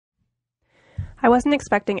I wasn't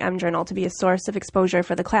expecting mJournal to be a source of exposure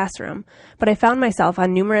for the classroom, but I found myself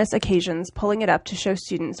on numerous occasions pulling it up to show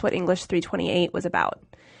students what English 328 was about.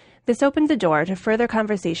 This opened the door to further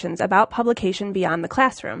conversations about publication beyond the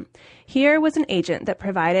classroom. Here was an agent that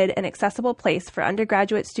provided an accessible place for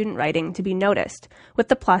undergraduate student writing to be noticed, with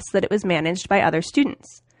the plus that it was managed by other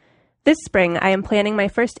students. This spring, I am planning my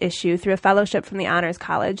first issue through a fellowship from the Honors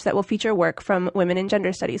College that will feature work from Women and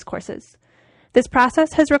Gender Studies courses. This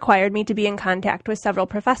process has required me to be in contact with several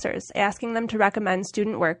professors, asking them to recommend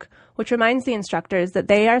student work, which reminds the instructors that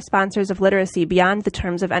they are sponsors of literacy beyond the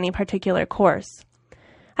terms of any particular course.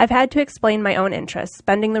 I've had to explain my own interests,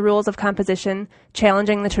 bending the rules of composition,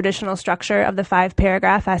 challenging the traditional structure of the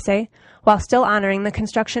 5-paragraph essay, while still honoring the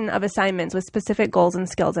construction of assignments with specific goals and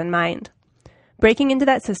skills in mind. Breaking into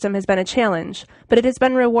that system has been a challenge, but it has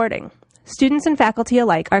been rewarding. Students and faculty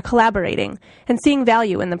alike are collaborating and seeing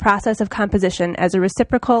value in the process of composition as a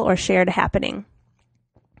reciprocal or shared happening.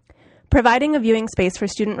 Providing a viewing space for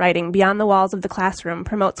student writing beyond the walls of the classroom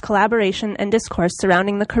promotes collaboration and discourse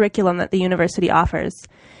surrounding the curriculum that the university offers.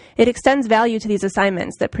 It extends value to these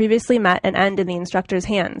assignments that previously met and end in the instructor's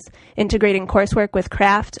hands, integrating coursework with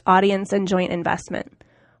craft, audience, and joint investment.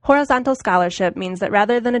 Horizontal scholarship means that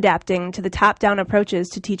rather than adapting to the top-down approaches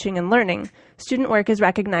to teaching and learning, student work is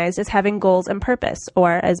recognized as having goals and purpose,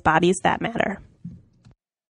 or as bodies that matter.